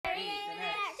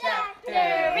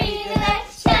Read the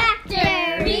next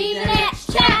chapter! Read the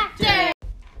next chapter!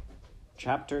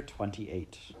 Chapter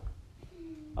 28.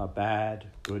 A Bad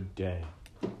Good Day.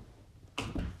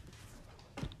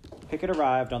 Pickett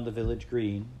arrived on the village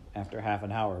green after half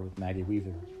an hour with Maggie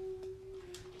Weaver.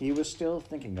 He was still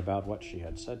thinking about what she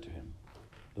had said to him,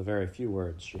 the very few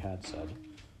words she had said,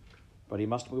 but he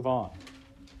must move on.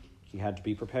 He had to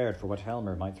be prepared for what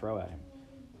Helmer might throw at him,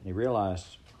 and he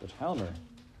realized that Helmer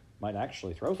might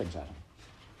actually throw things at him.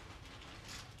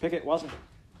 Pickett wasn't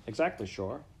exactly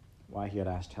sure why he had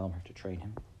asked Helmer to train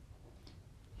him.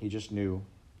 He just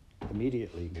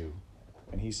immediately knew,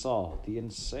 when he saw the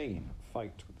insane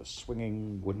fight with the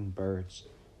swinging wooden birds,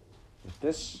 that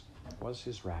this was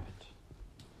his rabbit.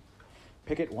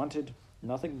 Pickett wanted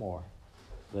nothing more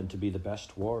than to be the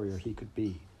best warrior he could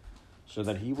be, so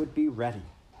that he would be ready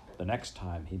the next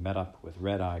time he met up with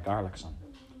Red-Eye Garlickson,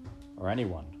 or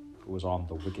anyone who was on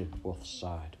the wicked wolf's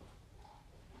side.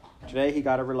 Today he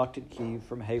got a reluctant heave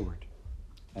from Hayward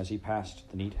as he passed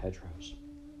the neat hedgerows.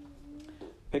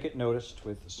 Pickett noticed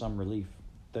with some relief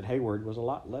that Hayward was a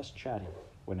lot less chatty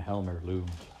when Helmer loomed.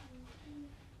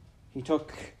 He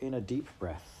took in a deep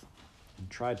breath and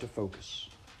tried to focus.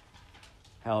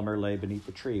 Helmer lay beneath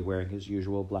the tree wearing his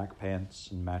usual black pants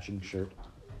and matching shirt,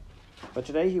 but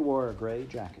today he wore a gray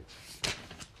jacket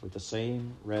with the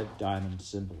same red diamond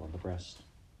symbol on the breast.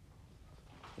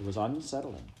 It was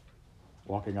unsettling,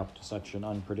 walking up to such an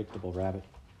unpredictable rabbit.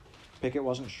 Pickett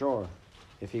wasn't sure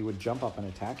if he would jump up and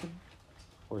attack him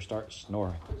or start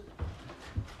snoring.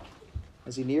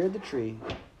 As he neared the tree,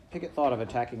 Pickett thought of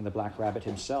attacking the black rabbit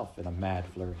himself in a mad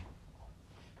flurry.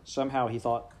 Somehow he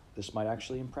thought this might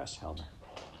actually impress Helmer.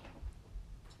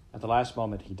 At the last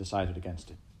moment, he decided against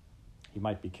it. He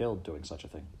might be killed doing such a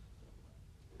thing.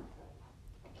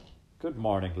 "Good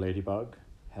morning, Ladybug,"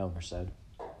 Helmer said,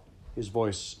 his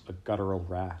voice a guttural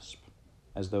rasp,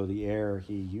 as though the air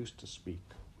he used to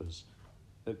speak was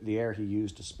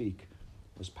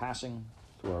passing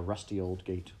through a rusty old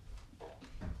gate.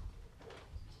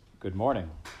 "Good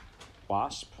morning,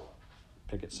 Wasp,"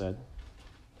 Pickett said.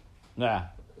 "Nah,"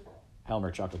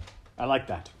 Helmer chuckled. "I like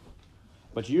that.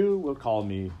 But you will call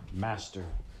me Master,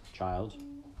 child."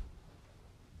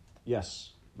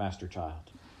 "Yes, Master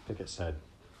Child," Pickett said.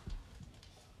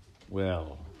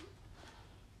 "Well,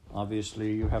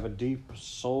 obviously you have a deep,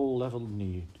 soul-level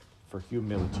need for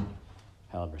humility,"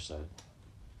 Helmer said,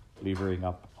 levering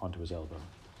up onto his elbow.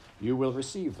 "You will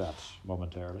receive that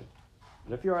momentarily.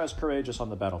 But if you are as courageous on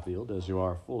the battlefield as you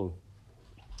are full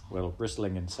of,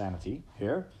 bristling insanity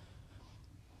here,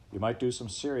 you might do some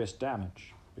serious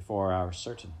damage before our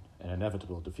certain and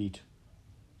inevitable defeat."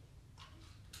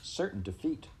 "Certain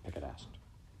defeat?" Pickett asked.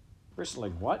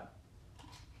 "Bristling what?"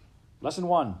 "Lesson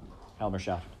 1, Helmer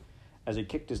shouted, as he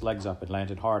kicked his legs up and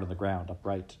landed hard on the ground,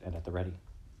 upright and at the ready.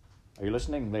 "Are you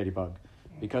listening, Ladybug?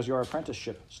 Because your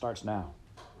apprenticeship starts now."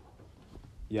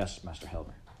 "Yes, Master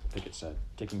Helmer," Pickett said,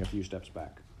 taking a few steps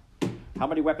back. "How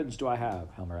many weapons do I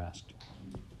have?" Helmer asked.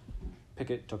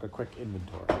 Pickett took a quick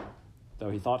inventory,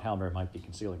 though he thought Helmer might be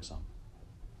concealing some.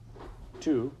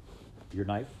 "2, your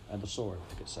knife and the sword,"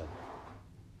 Pickett said.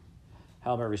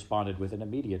 Helmer responded with an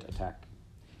immediate attack.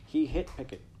 He hit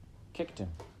Pickett, kicked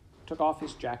him, took off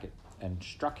his jacket, and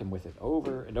struck him with it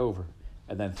over and over,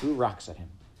 and then threw rocks at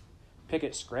him.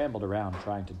 Pickett scrambled around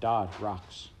trying to dodge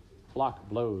rocks, block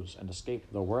blows, and escape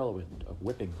the whirlwind of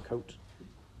whipping coat.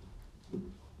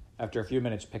 After a few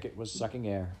minutes, Pickett was sucking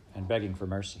air and begging for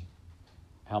mercy.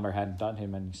 Helmer hadn't done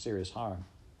him any serious harm,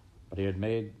 but he had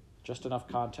made just enough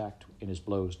contact in his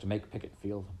blows to make Pickett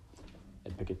feel them,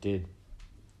 and Pickett did.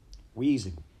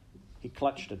 Wheezing, he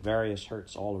clutched at various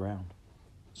hurts all around.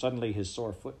 Suddenly, his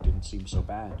sore foot didn't seem so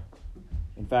bad.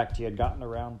 In fact, he had gotten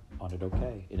around on it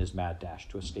okay in his mad dash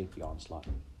to escape the onslaught.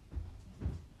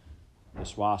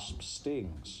 "This wasp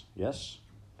stings, yes?"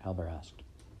 Helmer asked.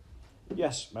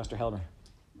 "Yes, Master Helmer."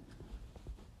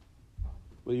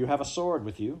 "Will you have a sword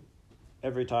with you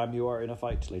every time you are in a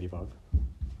fight, Ladybug?"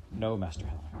 "No, Master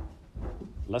Helmer."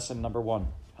 "Lesson number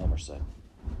 1, Helmer said,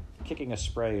 kicking a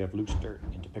spray of loose dirt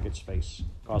into Pickett's face,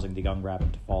 causing the young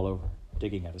rabbit to fall over,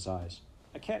 digging at his eyes.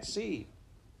 "I can't see."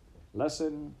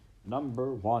 "Lesson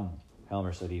number 1,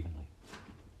 Helmer said evenly.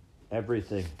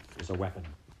 Everything is a weapon."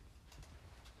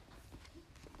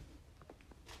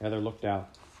 Heather looked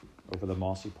out over the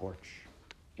mossy porch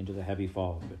into the heavy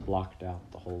fog that blocked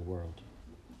out the whole world.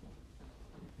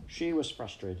 She was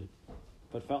frustrated,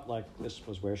 but felt like this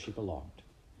was where she belonged.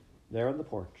 There on the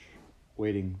porch,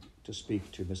 waiting to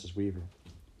speak to Mrs. Weaver,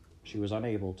 she was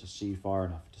unable to see far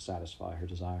enough to satisfy her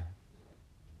desire.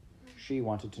 She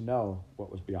wanted to know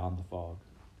what was beyond the fog,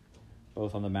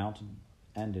 both on the mountain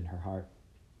and in her heart.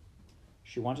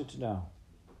 She wanted to know.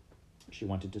 She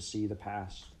wanted to see the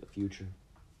past, the future,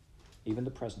 even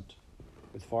the present,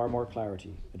 with far more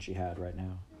clarity than she had right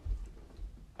now.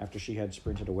 After she had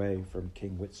sprinted away from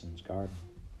King Whitson's garden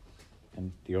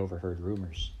and the overheard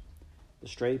rumors, the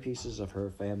stray pieces of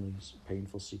her family's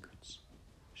painful secrets,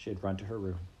 she had run to her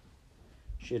room.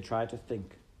 She had tried to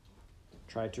think,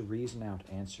 tried to reason out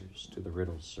answers to the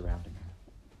riddles surrounding her.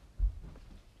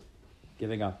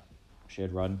 Giving up, she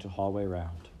had run to hallway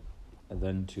round, and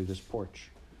then to this porch,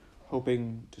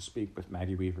 hoping to speak with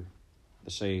Maggie Weaver,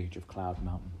 the sage of Cloud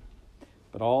Mountain.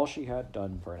 But all she had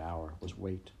done for an hour was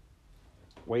wait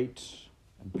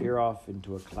and peer off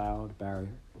into a cloud barrier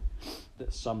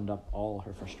that summed up all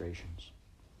her frustrations.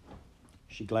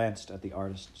 She glanced at the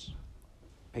artists,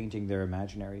 painting their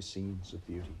imaginary scenes of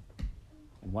beauty,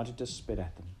 and wanted to spit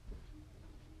at them.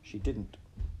 She didn't,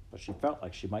 but she felt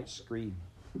like she might scream.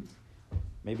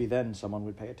 Maybe then someone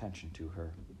would pay attention to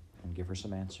her and give her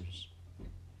some answers.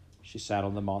 She sat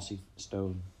on the mossy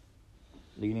stone,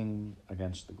 leaning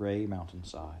against the gray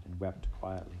mountainside, and wept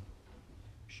quietly.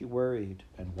 She worried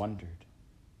and wondered,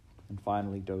 and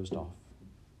finally dozed off.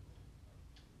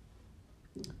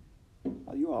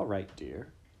 "Are you all right,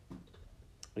 dear?"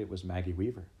 It was Maggie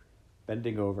Weaver,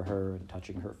 bending over her and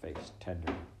touching her face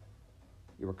tenderly.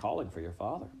 "You were calling for your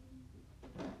father."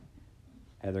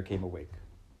 Heather came awake,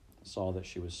 saw that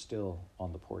she was still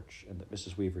on the porch and that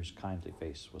Mrs. Weaver's kindly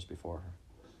face was before her.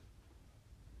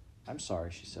 "I'm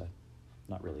sorry," she said,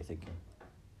 not really thinking.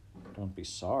 "Don't be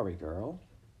sorry, girl,"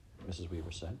 Mrs.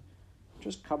 Weaver said.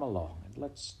 "Just come along and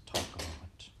let's talk a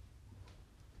moment."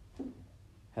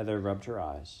 Heather rubbed her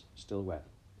eyes, still wet,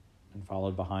 and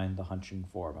followed behind the hunching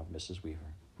form of Mrs.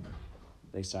 Weaver.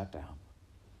 They sat down.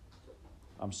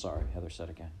 "I'm sorry," Heather said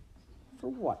again. "For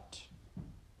what?"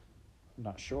 "I'm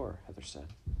not sure," Heather said.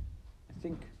 "I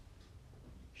think—"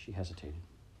 She hesitated.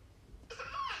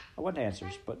 "I want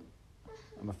answers, but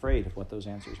I'm afraid of what those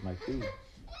answers might be."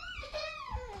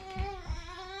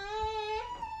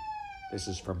 "This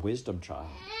is from wisdom, child,"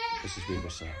 Mrs. Weaver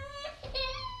said.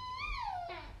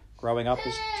 "Growing up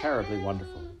is terribly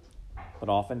wonderful, but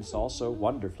often it's also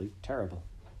wonderfully terrible.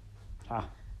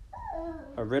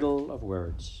 A riddle of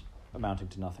words amounting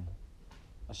to nothing,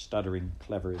 a stuttering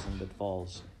cleverism that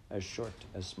falls as short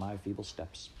as my feeble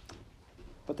steps.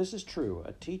 But this is true,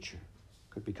 a teacher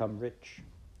could become rich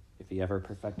if he ever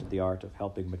perfected the art of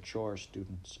helping mature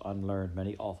students unlearn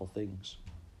many awful things.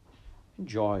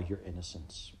 Enjoy your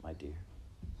innocence, my dear,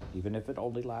 even if it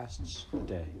only lasts a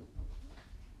day."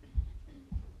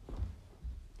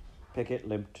 Pickett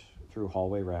limped through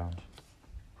hallway round,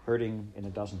 hurting in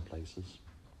a dozen places.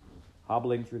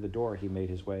 Hobbling through the door, he made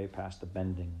his way past the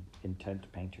bending,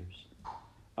 intent painters,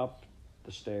 up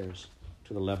the stairs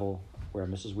to the level where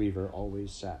Mrs. Weaver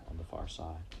always sat on the far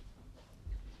side.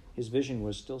 His vision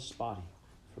was still spotty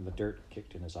from the dirt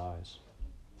kicked in his eyes,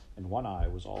 and one eye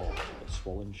was all but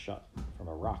swollen shut from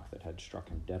a rock that had struck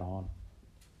him dead on.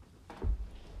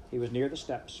 He was near the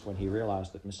steps when he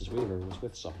realized that Mrs. Weaver was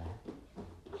with someone.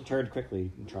 He turned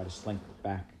quickly and tried to slink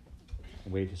back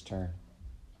and wait his turn,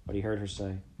 but he heard her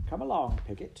say, "Come along,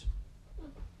 Pickett."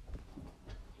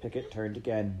 Pickett turned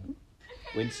again,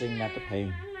 wincing at the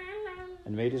pain,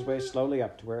 and made his way slowly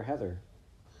up to where Heather,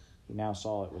 he now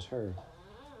saw it was her,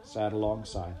 sat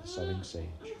alongside the sewing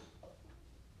sage.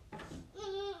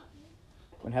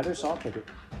 When Heather saw Pickett,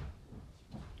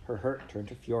 her hurt turned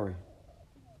to fury.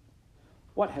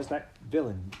 "What has that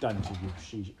villain done to you?"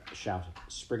 she shouted,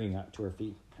 springing up to her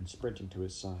feet and sprinting to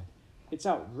his side. "It's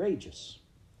outrageous."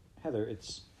 "Heather,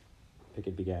 it's—"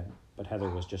 Pickett began, but Heather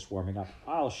was just warming up.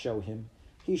 "I'll show him.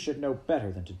 He should know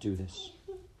better than to do this."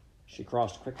 She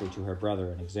crossed quickly to her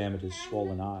brother and examined his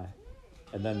swollen eye,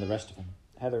 and then the rest of him.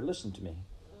 "Heather, listen to me."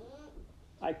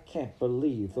 "I can't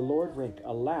believe the Lord Rake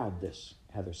allowed this,"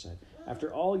 Heather said.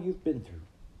 "After all you've been through."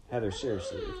 "Heather,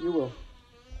 seriously, if you will—"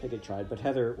 Pickett tried, but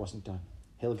Heather wasn't done.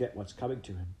 "He'll get what's coming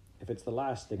to him, if it's the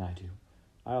last thing I do.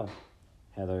 I'll—"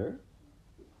 "Heather,"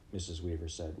 Mrs. Weaver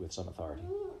said with some authority.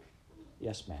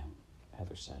 "Yes, ma'am,"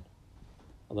 Heather said,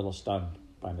 a little stunned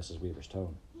by Mrs. Weaver's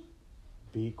tone.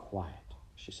 "Be quiet,"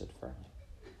 she said firmly,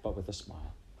 but with a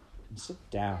smile, "and sit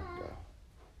down, girl."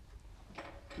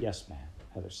 "Yes, ma'am,"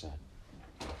 Heather said,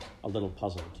 a little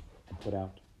puzzled and put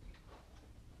out.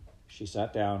 She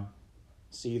sat down,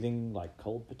 seething like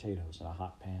cold potatoes in a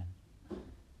hot pan.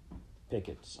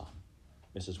 "Pickett, son,"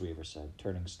 Mrs. Weaver said,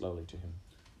 turning slowly to him.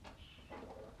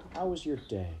 "How was your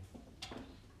day?"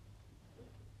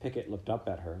 Pickett looked up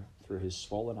at her through his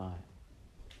swollen eye.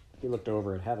 He looked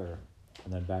over at Heather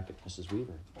and then back at Mrs.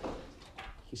 Weaver.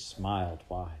 He smiled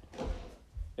wide.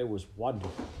 It was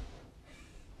wonderful.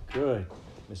 "Good,"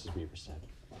 Mrs. Weaver said.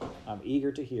 I'm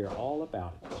eager to hear all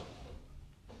about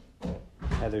it.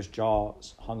 Heather's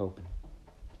jaws hung open.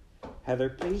 Heather,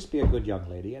 please be a good young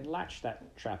lady and latch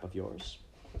that trap of yours.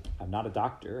 I'm not a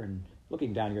doctor, and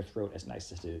looking down your throat, as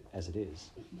nice as it is,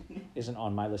 isn't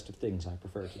on my list of things I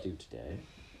prefer to do today.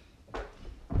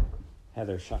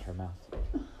 Heather shut her mouth.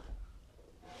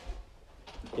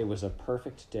 It was a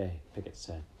perfect day, Pickett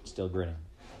said, still grinning.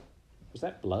 Was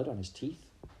that blood on his teeth?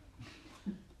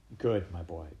 Good, my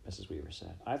boy, Mrs. Weaver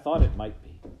said. I thought it might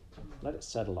be. Let it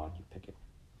settle on you, Pickett.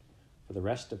 For the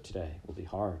rest of today will be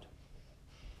hard.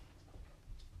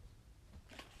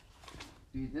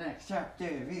 Read the next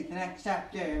chapter, read the next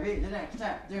chapter, read the next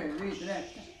chapter, read the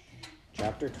next chapter.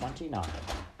 Chapter 29.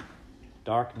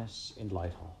 Darkness in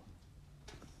Lighthall.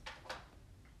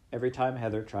 Every time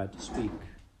Heather tried to speak,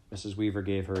 Mrs. Weaver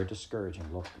gave her a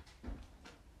discouraging look.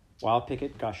 While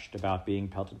Pickett gushed about being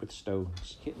pelted with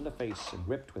stones, hit in the face and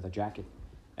whipped with a jacket,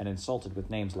 and insulted with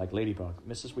names like Ladybug,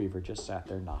 Mrs. Weaver just sat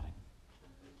there nodding.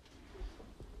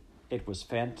 It was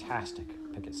fantastic,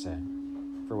 Pickett said,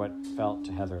 for what felt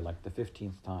to Heather like the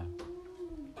 15th time.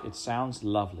 It sounds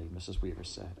lovely, Mrs. Weaver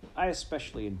said. I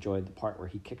especially enjoyed the part where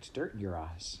he kicked dirt in your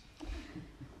eyes.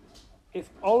 If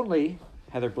only,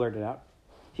 Heather blurted out,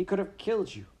 he could have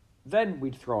killed you. Then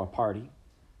we'd throw a party.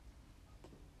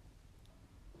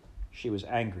 She was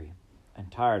angry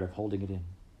and tired of holding it in.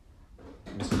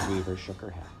 Mrs. Weaver shook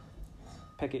her head.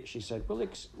 Pickett, she said,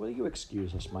 will you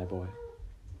excuse us, my boy?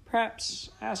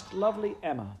 Perhaps ask lovely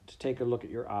Emma to take a look at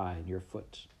your eye and your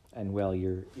foot, and, well,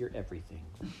 your everything.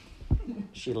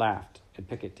 She laughed, and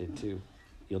Pickett did too.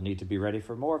 You'll need to be ready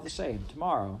for more of the same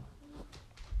tomorrow.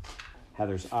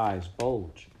 Heather's eyes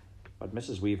bulged, but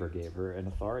Mrs. Weaver gave her an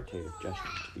authoritative gesture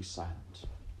to be silent.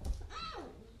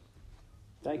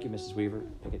 Thank you, Mrs. Weaver,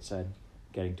 Pickett said,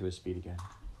 getting to his feet again.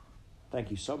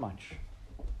 Thank you so much.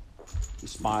 He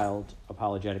smiled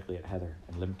apologetically at Heather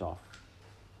and limped off.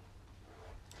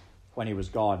 When he was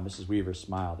gone, Mrs. Weaver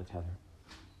smiled at Heather.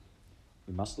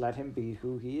 You must let him be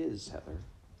who he is, Heather.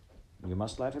 You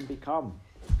must let him become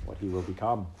what he will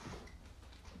become.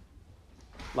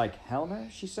 Like Helmer,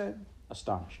 she said,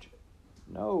 astonished.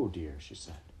 No, dear, she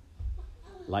said.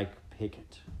 Like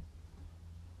Pickett.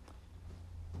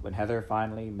 When Heather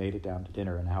finally made it down to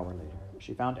dinner an hour later,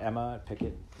 she found Emma,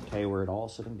 Pickett, and Hayward all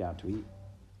sitting down to eat.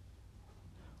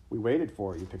 We waited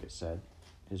for you, Pickett said,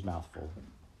 his mouth full.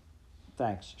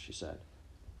 Thanks, she said,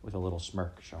 with a little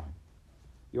smirk showing.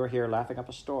 You're here laughing up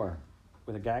a storm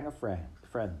with a gang of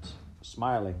friends,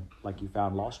 smiling like you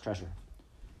found lost treasure,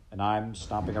 and I'm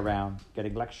stomping around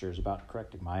getting lectures about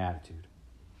correcting my attitude.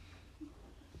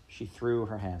 She threw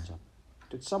her hands up.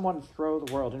 Did someone throw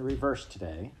the world in reverse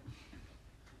today?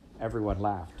 Everyone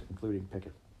laughed, including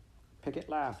Pickett. Pickett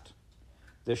laughed.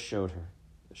 This showed her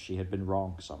that she had been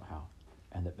wrong somehow,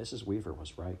 and that Mrs. Weaver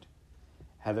was right.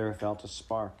 Heather felt a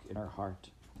spark in her heart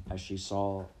as she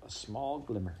saw a small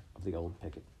glimmer of the old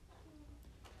Pickett.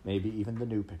 Maybe even the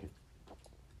new Pickett.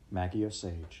 Maggie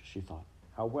Osage, she thought.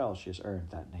 How well she has earned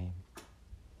that name.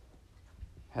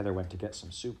 Heather went to get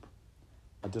some soup,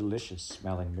 a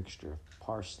delicious-smelling mixture of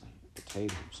parsley,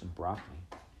 potatoes, and broccoli.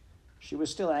 She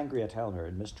was still angry at Helmer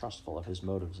and mistrustful of his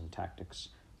motives and tactics,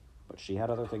 but she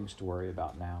had other things to worry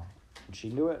about now, and she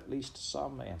knew at least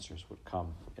some answers would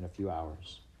come in a few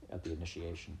hours at the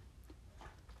initiation.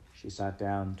 She sat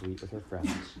down to eat with her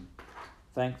friends,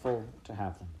 thankful to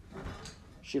have them.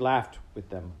 She laughed with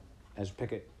them as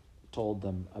Pickett told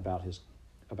them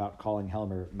about calling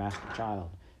Helmer Master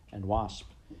Child and Wasp,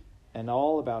 and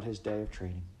all about his day of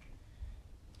training.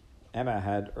 Emma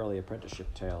had early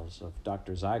apprenticeship tales of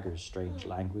Dr. Zeiger's strange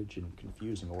language and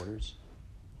confusing orders.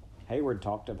 Hayward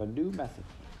talked of a new method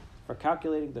for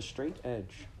calculating the straight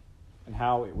edge, and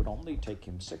how it would only take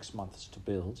him 6 months to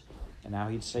build, and how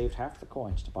he'd saved half the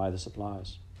coins to buy the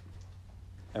supplies.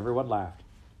 Everyone laughed,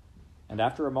 and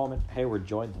after a moment, Hayward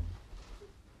joined them.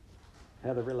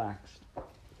 Heather relaxed.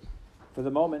 For the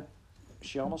moment,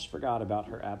 she almost forgot about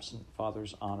her absent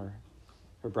father's honor,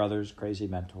 her brother's crazy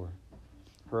mentor,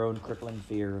 her own crippling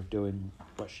fear of doing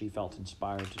what she felt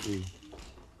inspired to do,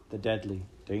 the deadly,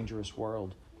 dangerous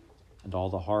world, and all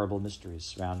the horrible mysteries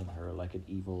surrounding her like an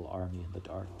evil army in the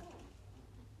dark.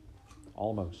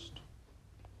 Almost.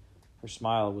 Her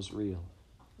smile was real,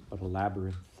 but a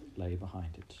labyrinth lay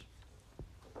behind it.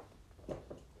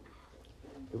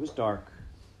 It was dark.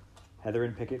 Heather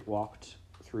and Pickett walked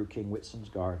through King Whitson's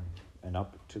garden and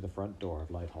up to the front door of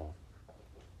Lighthall.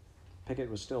 Pickett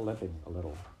was still limping a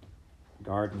little. The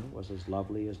garden was as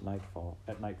lovely at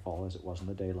nightfall as it was in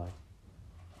the daylight.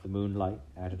 The moonlight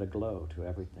added a glow to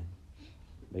everything,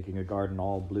 making a garden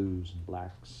all blues and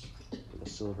blacks with a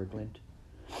silver glint.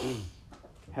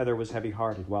 Heather was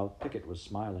heavy-hearted while Pickett was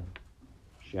smiling.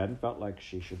 She hadn't felt like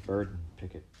she should burden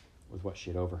Pickett with what she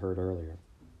had overheard earlier,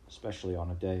 especially on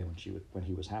a day when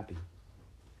he was happy.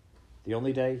 The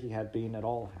only day he had been at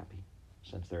all happy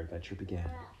since their adventure began.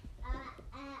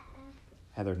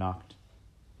 Heather knocked.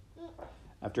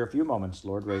 After a few moments,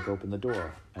 Lord Rake opened the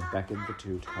door and beckoned the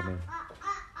two to come in.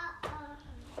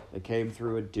 They came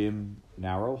through a dim,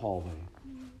 narrow hallway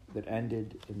that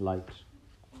ended in light.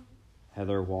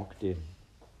 Heather walked in,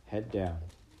 head down,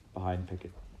 behind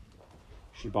Pickett.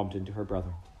 She bumped into her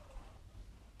brother.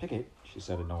 "Pickett," she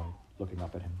said, annoyed, looking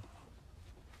up at him.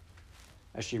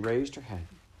 As she raised her head,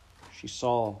 she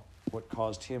saw what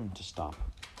caused him to stop.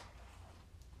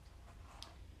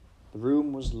 The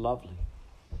room was lovely,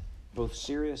 both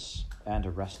serious and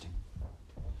arresting.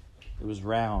 It was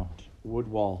round,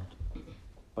 wood-walled,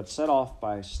 but set off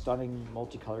by stunning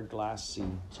multicolored glass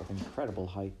scenes of incredible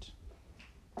height.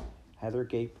 Heather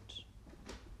gaped,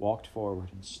 walked forward,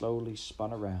 and slowly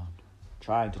spun around,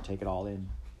 trying to take it all in.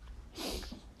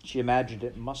 She imagined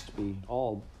it must be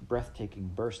all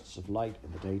breathtaking bursts of light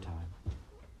in the daytime.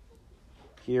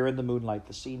 Here in the moonlight,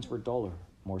 the scenes were duller,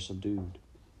 more subdued,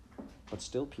 but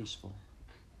still peaceful.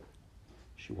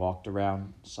 She walked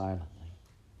around silently,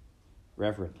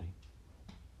 reverently.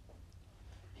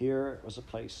 Here was a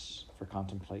place for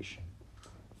contemplation,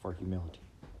 for humility.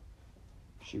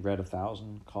 She read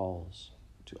 1,000 calls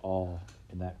to awe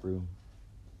in that room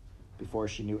before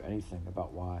she knew anything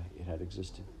about why it had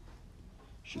existed.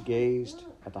 She gazed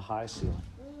at the high ceiling,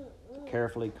 the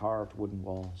carefully carved wooden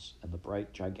walls, and the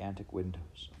bright, gigantic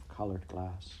windows of colored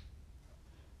glass.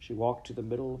 She walked to the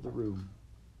middle of the room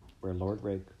where Lord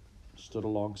Rake stood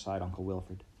alongside Uncle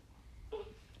Wilfred.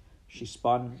 She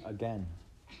spun again,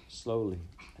 slowly,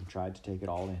 and tried to take it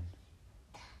all in.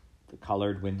 The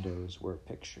colored windows were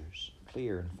pictures,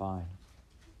 clear and fine.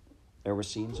 There were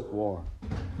scenes of war,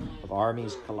 of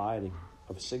armies colliding,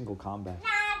 of single combat.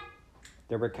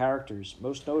 There were characters,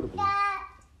 most notably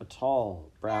a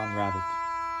tall brown rabbit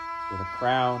with a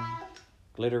crown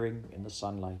glittering in the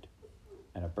sunlight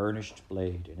and a burnished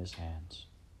blade in his hands.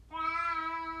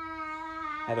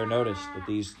 Heather noticed that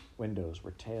these windows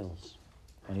were tales,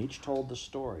 and each told the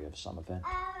story of some event.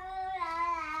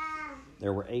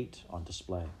 There were 8 on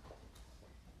display.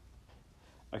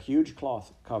 A huge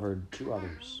cloth covered 2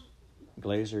 others,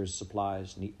 glazier's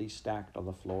supplies neatly stacked on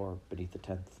the floor beneath the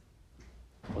 10th.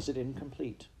 Was it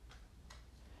incomplete?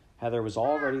 Heather was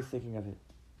already thinking of it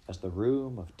as the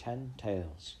room of 10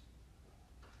 tales,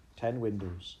 10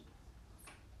 windows,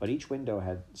 but each window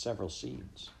had several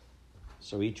scenes,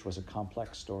 so each was a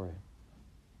complex story.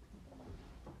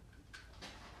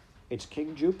 "It's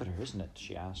King Jupiter, isn't it?"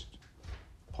 she asked,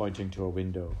 pointing to a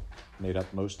window made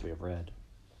up mostly of red.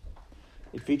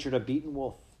 It featured a beaten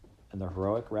wolf and the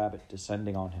heroic rabbit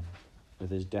descending on him with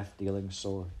his death-dealing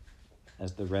sword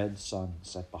as the red sun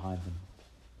set behind them.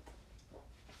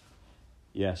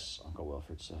 "Yes," Uncle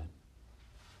Wilfred said,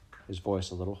 his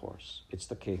voice a little hoarse. "It's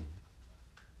the king."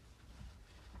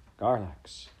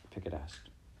 "Garlax?" Pickett asked,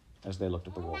 as they looked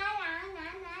at the wolf.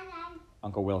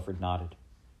 Uncle Wilfred nodded.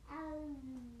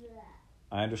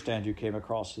 "I understand you came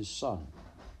across his son,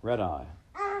 Red-Eye,"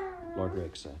 Lord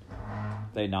Rake said.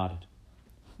 They nodded.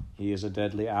 "He is a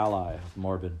deadly ally of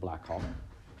Morbin Blackhawk.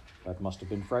 That must have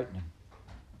been frightening."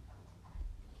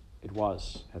 "It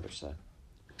was," Heather said,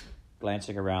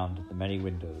 glancing around at the many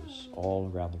windows all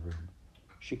around the room.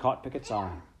 She caught Pickett's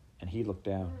eye, and he looked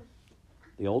down.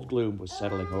 The old gloom was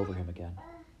settling over him again.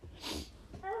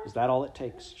 Is that all it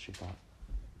takes, she thought.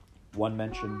 One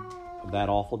mention of that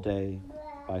awful day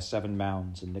by 7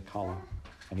 mounds in Nick Hollow,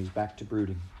 and he's back to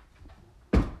brooding.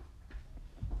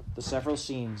 The several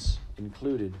scenes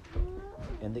included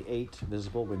in the 8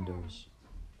 visible windows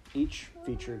each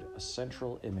featured a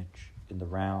central image in the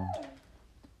round,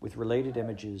 with related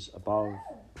images above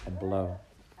and below.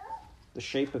 The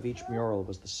shape of each mural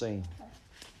was the same.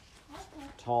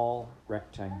 Tall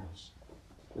rectangles,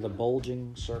 with a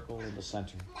bulging circle in the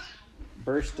center,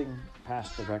 bursting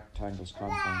past the rectangle's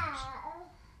confines.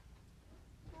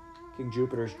 King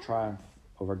Jupiter's triumph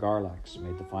over Garlax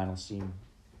made the final scene.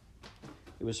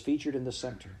 It was featured in the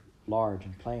center, large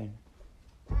and plain,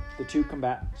 the 2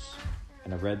 combatants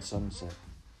and a red sunset.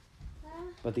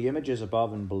 But the images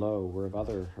above and below were of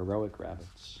other heroic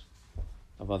rabbits,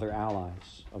 of other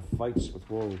allies, of fights with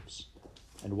wolves,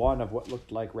 and one of what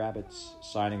looked like rabbits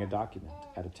signing a document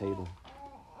at a table.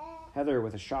 Heather,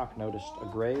 with a shock, noticed a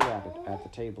gray rabbit at the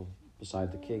table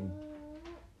beside the king.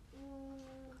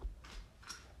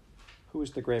 "Who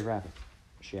is the gray rabbit?"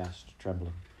 she asked,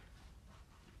 trembling.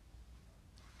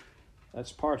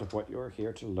 "That's part of what you're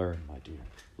here to learn, my dear,"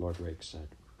 Lord Rake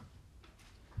said.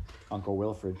 Uncle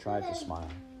Wilfred tried to smile,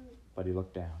 but he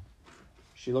looked down.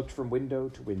 She looked from window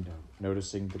to window,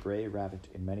 noticing the gray rabbit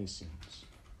in many scenes.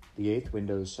 The 8th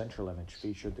window's central image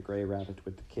featured the gray rabbit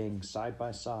with the king side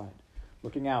by side,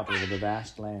 looking out over the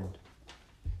vast land.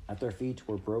 At their feet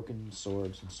were broken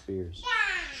swords and spears,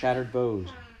 shattered bows,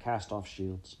 and cast-off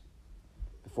shields.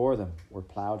 Before them were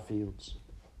plowed fields,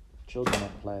 children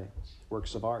at play,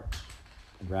 works of art,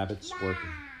 and rabbits working.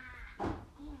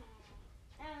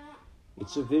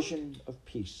 It's a vision of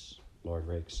peace, Lord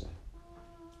Rake said,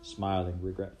 smiling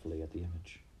regretfully at the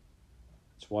image.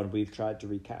 It's one we've tried to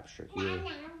recapture here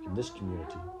in this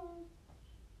community.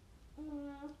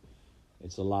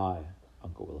 It's a lie,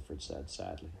 Uncle Wilfred said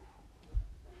sadly.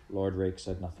 Lord Rake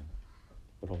said nothing,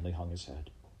 but only hung his head.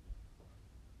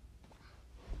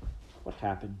 What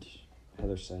happened?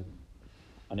 Heather said,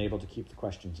 unable to keep the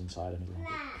questions inside any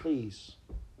longer. Please,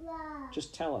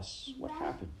 just tell us what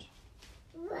happened.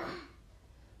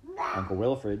 Uncle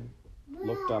Wilfred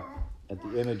looked up at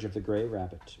the image of the gray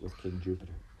rabbit with King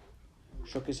Jupiter,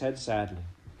 shook his head sadly,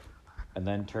 and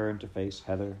then turned to face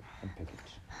Heather and Pickett.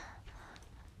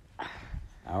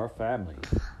 Our family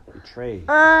betrayed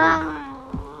the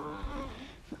king.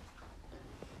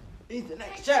 Read the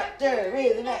next chapter,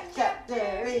 read the next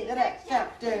chapter, read the next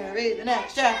chapter, read the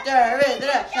next chapter, read the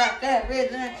next chapter, read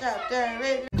the next chapter,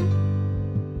 read the